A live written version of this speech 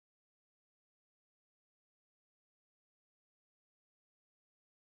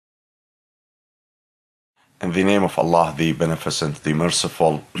In the name of Allah, the Beneficent, the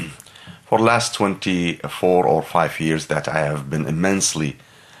Merciful, for the last 24 or 5 years that I have been immensely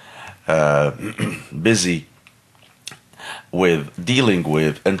busy with dealing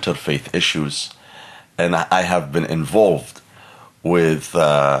with interfaith issues, and I have been involved with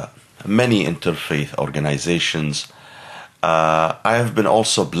many interfaith organizations. I have been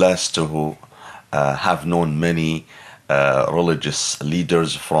also blessed to have known many religious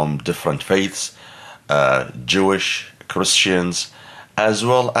leaders from different faiths, Jewish, Christians, as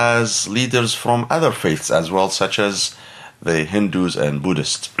well as leaders from other faiths as well, such as the Hindus and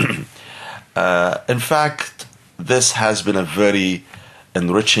Buddhists. In fact, this has been a very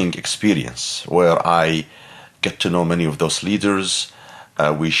enriching experience where I get to know many of those leaders.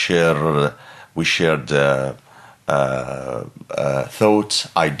 We shared thoughts,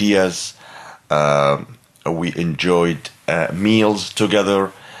 ideas. We enjoyed meals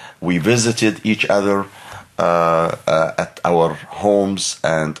together. We visited each other at our homes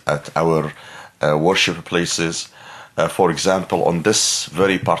and at our worship places. For example, on this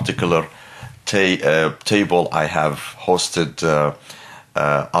very particular table, I have hosted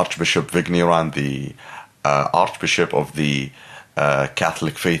Archbishop Vigneron, the Archbishop of the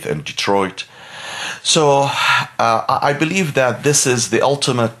Catholic faith in Detroit. So I believe that this is the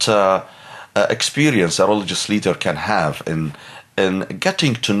ultimate experience a religious leader can have in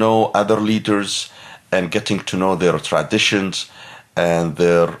getting to know other leaders and getting to know their traditions and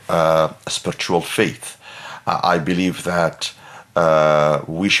their spiritual faith. I believe that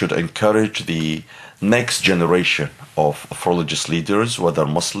we should encourage the next generation of religious leaders, whether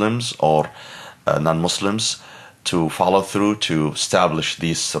Muslims or non-Muslims, to follow through to establish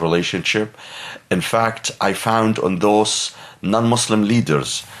this relationship. In fact, I found on those non-Muslim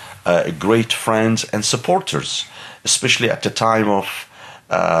leaders great friends and supporters, especially at the time of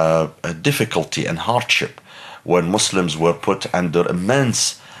difficulty and hardship, when Muslims were put under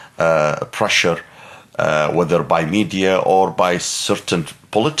immense pressure, whether by media or by certain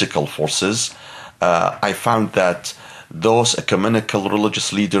political forces. I found that those ecumenical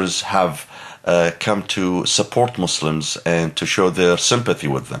religious leaders have come to support Muslims and to show their sympathy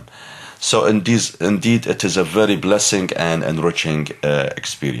with them. So indeed, it is a very blessing and enriching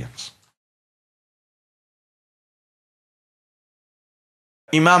experience.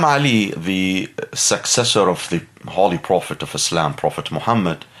 Imam Ali, the successor of the Holy Prophet of Islam, Prophet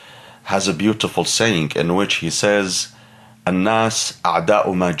Muhammad, has a beautiful saying in which he says, "An-nas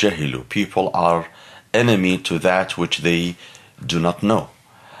a'da'u ma jahilu." People are enemy to that which they do not know.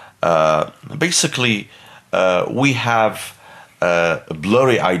 Basically, we have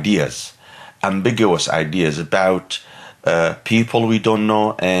blurry ideas, ambiguous ideas about people we don't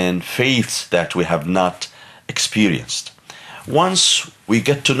know and faiths that we have not experienced. Once we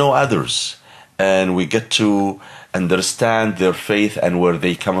get to know others and we get to understand their faith and where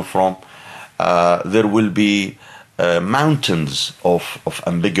they come from, there will be mountains of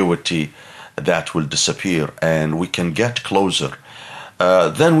ambiguity that will disappear and we can get closer.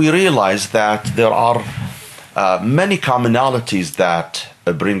 Then we realize that there are many commonalities that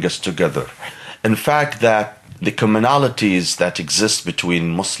bring us together. In fact, that the commonalities that exist between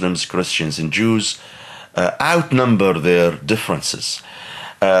Muslims, Christians, and Jews outnumber their differences.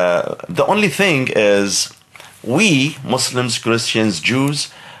 The only thing is, we, Muslims, Christians, Jews,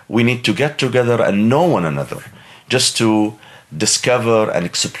 we need to get together and know one another just to discover and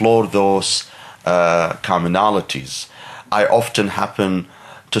explore those commonalities. I often happen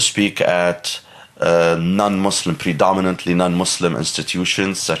to speak at non-Muslim, predominantly non-Muslim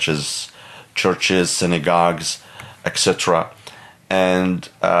institutions such as churches, synagogues, etc. And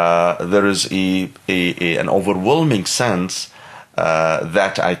there is an overwhelming sense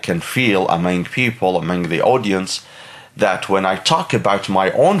that I can feel among people, among the audience, that when I talk about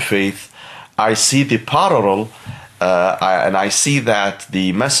my own faith, I see the parallel and I see that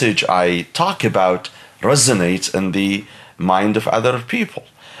the message I talk about resonates in the mind of other people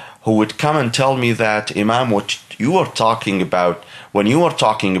who would come and tell me that, Imam, what you are talking about, when you are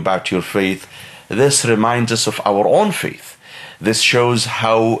talking about your faith, this reminds us of our own faith. This shows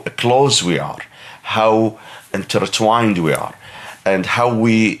how close we are, how intertwined we are, and how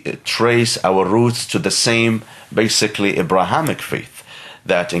we trace our roots to the same, basically, Abrahamic faith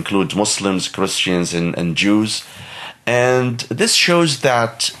that includes Muslims, Christians, and Jews. And this shows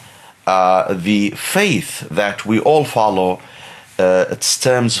that the faith that we all follow, it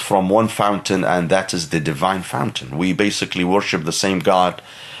stems from one fountain, and that is the divine fountain. We basically worship the same God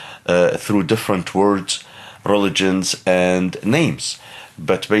through different words, religions, and names.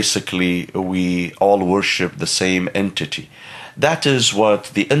 But basically, we all worship the same entity. That is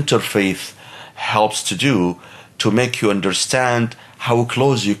what the interfaith helps to do to make you understand how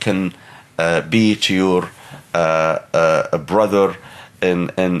close you can be to your brother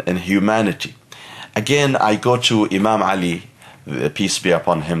in humanity. Again, I go to Imam Ali, peace be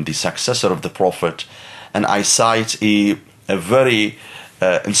upon him, the successor of the Prophet, and I cite a very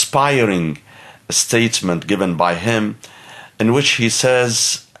inspiring statement given by him, in which he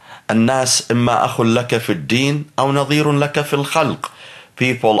says, الناس إما أخ لك في الدين أو نظير لك في الخلق.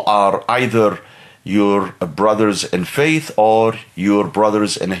 People are either your brothers in faith or your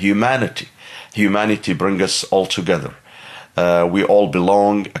brothers in humanity. Humanity brings us all together. We all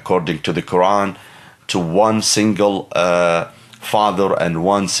belong, according to the Quran, to one single father and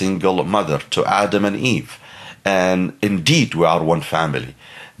one single mother, to Adam and Eve. And indeed, we are one family.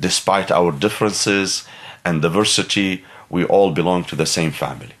 Despite our differences and diversity, we all belong to the same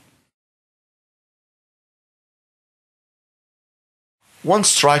family. One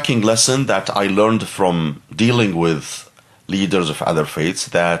striking lesson that I learned from dealing with leaders of other faiths,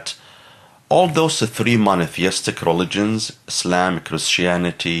 that all those three monotheistic religions, Islam,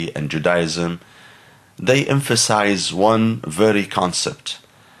 Christianity, and Judaism, they emphasize one very concept,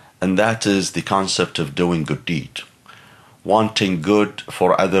 and that is the concept of doing good deed. Wanting good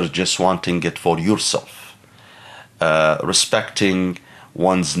for others, just wanting it for yourself. Respecting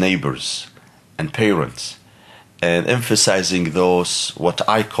one's neighbors and parents, and emphasizing those, what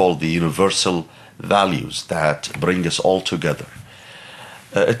I call the universal values that bring us all together.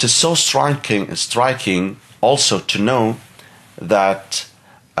 It is so striking also to know that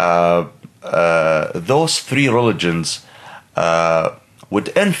those three religions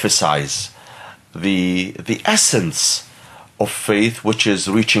would emphasize the essence of faith, which is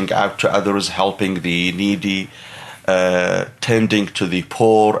reaching out to others, helping the needy, tending to the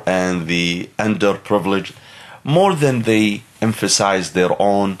poor and the underprivileged, more than they emphasize their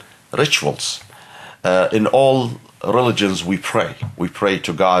own rituals. In all religions we pray. We pray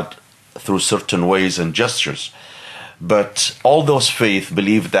to God through certain ways and gestures. But all those faiths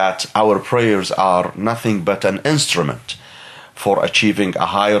believe that our prayers are nothing but an instrument for achieving a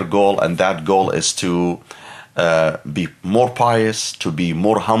higher goal, and that goal is to be more pious, to be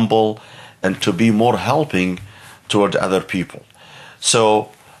more humble, and to be more helping toward other people.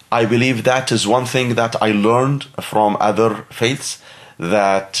 So I believe that is one thing that I learned from other faiths,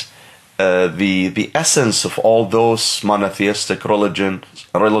 that the essence of all those monotheistic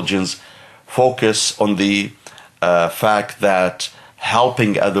religions focus on the fact that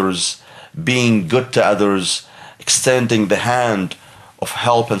helping others, being good to others, extending the hand of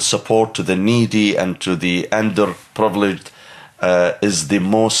help and support to the needy and to the underprivileged is the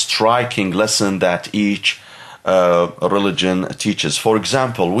most striking lesson that each religion teaches. For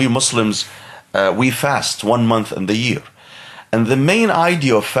example, we Muslims, we fast 1 month in the year. And the main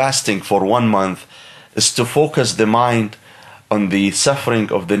idea of fasting for 1 month is to focus the mind on the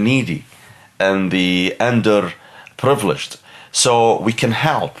suffering of the needy and the underprivileged. So we can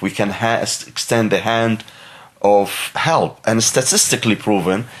help, we can extend the hand of help. And statistically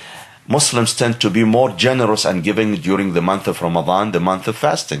proven, Muslims tend to be more generous and giving during the month of Ramadan, the month of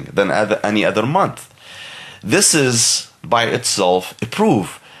fasting, than any other month. This is by itself a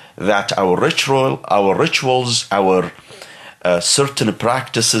proof that our rituals, our certain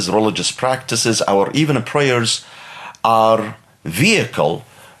practices, religious practices, our even prayers are vehicle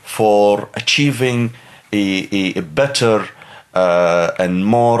for achieving a better and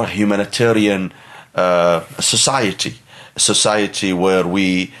more humanitarian society, a society where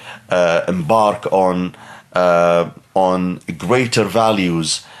we embark on greater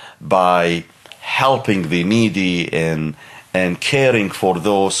values by helping the needy and caring for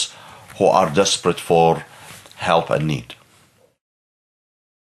those who are desperate for help and need.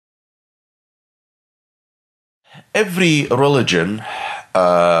 Every religion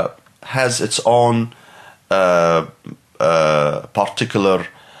has its own particular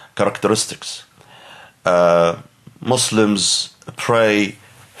characteristics. Muslims pray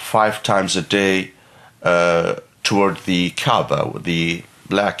 5 times a day toward the Kaaba, the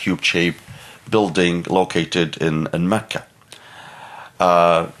black cube-shaped building located in Mecca.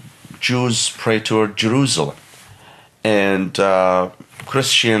 Jews pray toward Jerusalem. And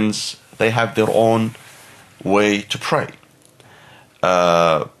Christians, they have their own way to pray.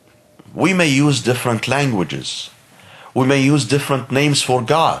 We may use different languages. We may use different names for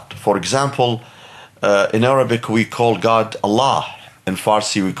God. For example, in Arabic we call God Allah. In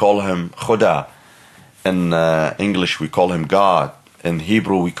Farsi we call him Khuda. In English we call him God. In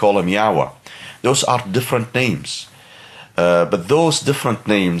Hebrew we call him Yahweh. Those are different names. But those different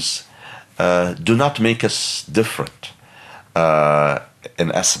names do not make us different.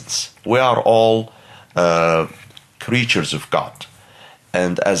 in essence. We are all creatures of God.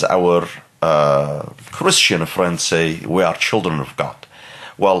 And as our Christian friends say, we are children of God.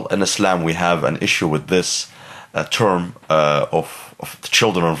 Well, in Islam, we have an issue with this term of the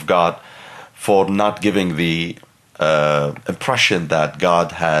children of God, for not giving the impression that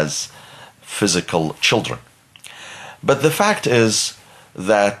God has physical children. But the fact is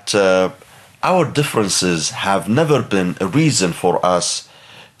that our differences have never been a reason for us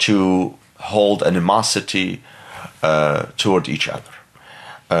to hold animosity toward each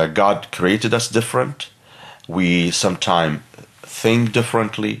other. God created us different. We sometimes think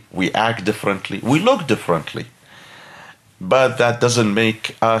differently, we act differently, we look differently. But that doesn't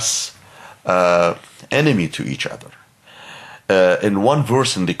make us enemy to each other. In one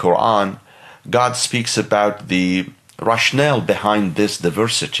verse in the Quran, God speaks about the rationale behind this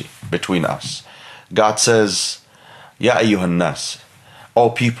diversity between us. God says, Ya ayyuhan nas,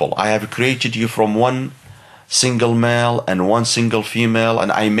 O people, I have created you from one single male and one single female,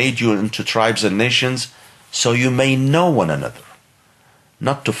 and I made you into tribes and nations so you may know one another,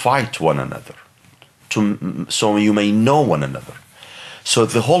 not to fight one another, so you may know one another. So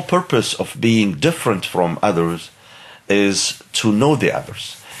the whole purpose of being different from others is to know the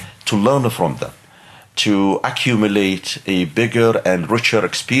others, to learn from them, to accumulate a bigger and richer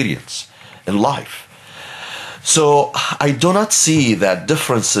experience in life. So I do not see that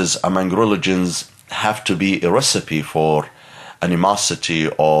differences among religions have to be a recipe for animosity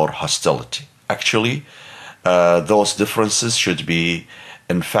or hostility. Actually, those differences should be,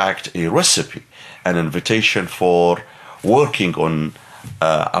 in fact, a recipe, an invitation for working on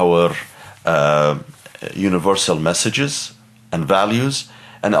our universal messages and values,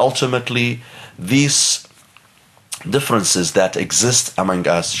 and ultimately these differences that exist among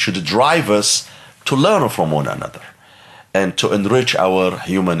us should drive us to learn from one another and to enrich our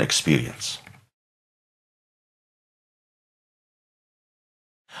human experience.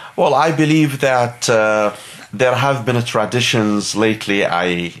 Well, I believe that there have been traditions lately,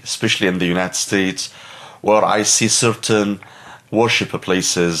 especially in the United States, where I see certain worship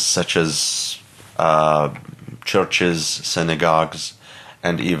places such as churches, synagogues,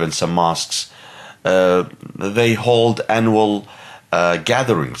 and even some mosques. They hold annual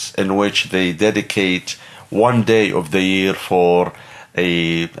gatherings in which they dedicate one day of the year for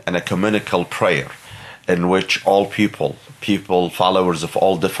an ecumenical prayer, in which all people, followers of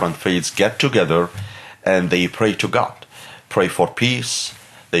all different faiths, get together and they pray to God. Pray for peace,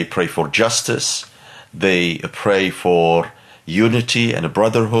 they pray for justice, they pray for unity and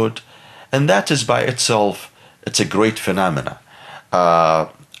brotherhood, and that is by itself, it's a great phenomena.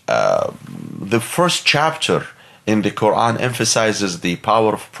 The first chapter in the Quran emphasizes the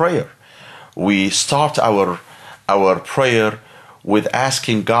power of prayer. We start our prayer with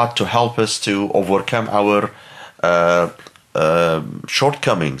asking God to help us to overcome our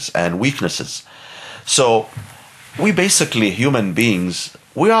shortcomings and weaknesses. So we basically, human beings,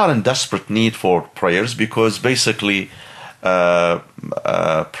 we are in desperate need for prayers, because basically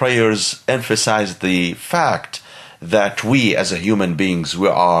prayers emphasize the fact that we as a human beings, we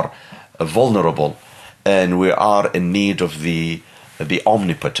are vulnerable and we are in need of the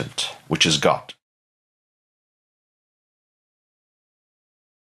omnipotent, which is God.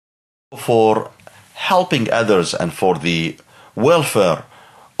 For helping others and for the welfare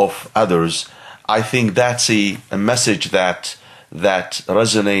of others, I think that's a message that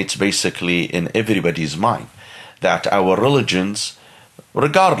resonates basically in everybody's mind, that our religions,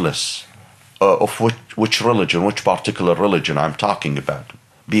 regardless of which religion, which particular religion I'm talking about,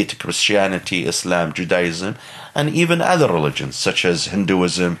 be it Christianity, Islam, Judaism, and even other religions such as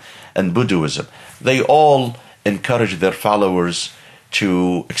Hinduism and Buddhism, they all encourage their followers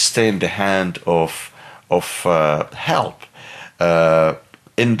to extend the hand of help.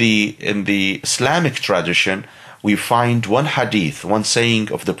 In the Islamic tradition, we find one hadith, one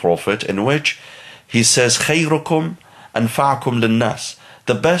saying of the Prophet, in which he says, "Khayrukum anfa'akum linnas."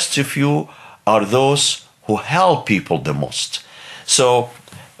 The best of you are those who help people the most. So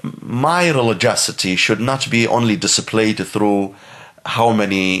my religiosity should not be only displayed through how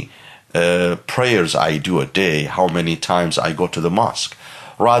many prayers I do a day, how many times I go to the mosque,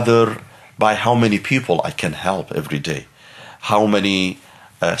 rather by how many people I can help every day, how many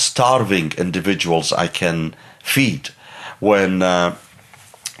starving individuals I can feed. When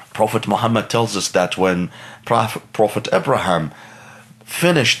Prophet Muhammad tells us that when Prophet Abraham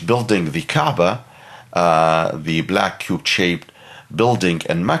finished building the Kaaba, the black cube-shaped building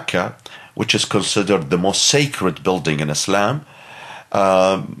in Mecca, which is considered the most sacred building in Islam,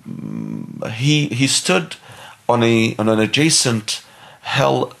 he stood on an adjacent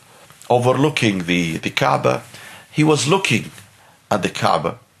hill overlooking the Kaaba. He was looking at the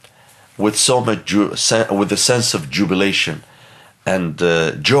Kaaba with so much with a sense of jubilation and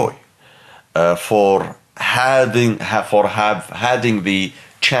joy for having the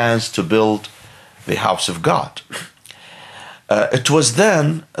chance to build the house of God. It was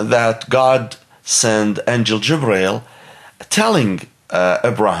then that God sent Angel Jibreel telling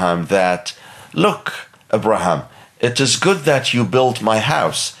Abraham that, look, Abraham, it is good that you built my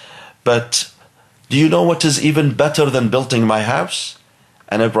house, but do you know what is even better than building my house?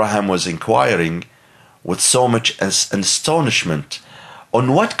 And Abraham was inquiring with so much astonishment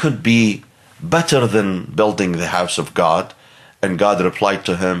on what could be better than building the house of God. And God replied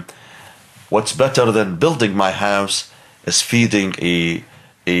to him, what's better than building my house is feeding a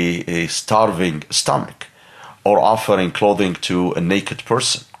starving stomach or offering clothing to a naked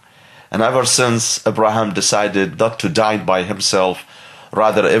person. And ever since, Abraham decided not to dine by himself.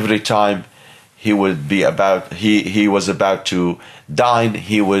 Rather, every time he was about to dine,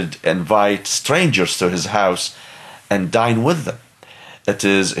 he would invite strangers to his house and dine with them. It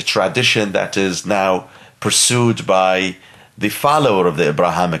is a tradition that is now pursued by the follower of the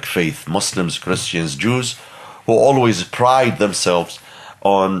Abrahamic faith, Muslims, Christians, Jews, who always pride themselves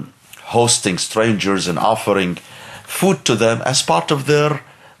on hosting strangers and offering food to them as part of their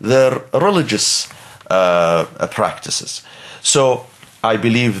religious practices. So I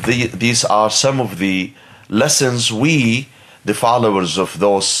believe these are some of the lessons we, the followers of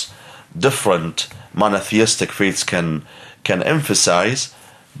those different monotheistic faiths, can emphasize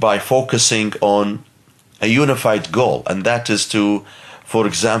by focusing on a unified goal, and that is to, for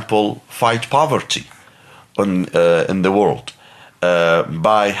example, fight poverty in the world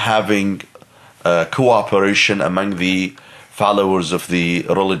by having cooperation among the followers of the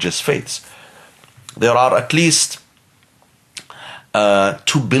religious faiths. There are at least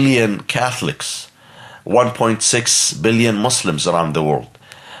 2 billion Catholics, 1.6 billion Muslims around the world.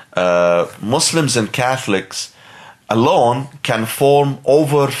 Muslims and Catholics alone can form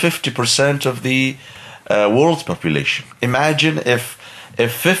over 50% of the world population. Imagine if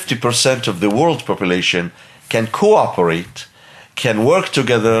 50% of the world population can cooperate, can work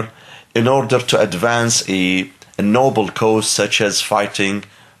together in order to advance a noble cause such as fighting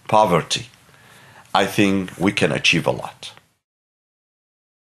poverty. I think we can achieve a lot.